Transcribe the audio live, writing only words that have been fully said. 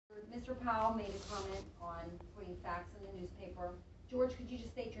Mr. Powell made a comment on putting facts in the newspaper. George, could you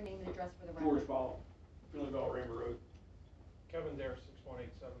just state your name and address for the record? George Powell, Billy Bell Rainbow Road. Kevin Dare,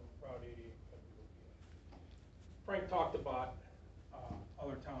 6187 Route 88, Federal PA. Frank talked about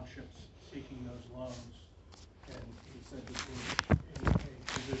other townships seeking those loans, and he said that we're in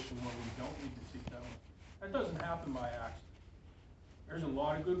a position where we don't need to seek that one. That doesn't happen by accident. There's a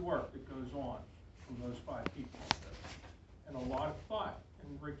lot of good work that goes on from those 5 people out there, and a lot of thought.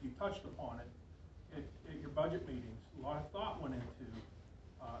 And Rick, you touched upon it at your budget meetings. A lot of thought went into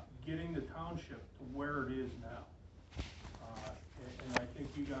getting the township to where it is now. And I think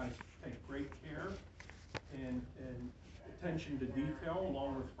you guys take great care and attention to detail,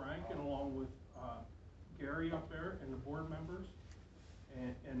 along with Frank and along with Gary up there and the board members.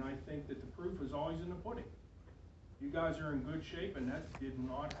 And I think that the proof is always in the pudding. You guys are in good shape, and that did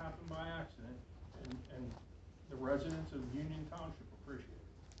not happen by accident. And the residents of Union Township appreciate it.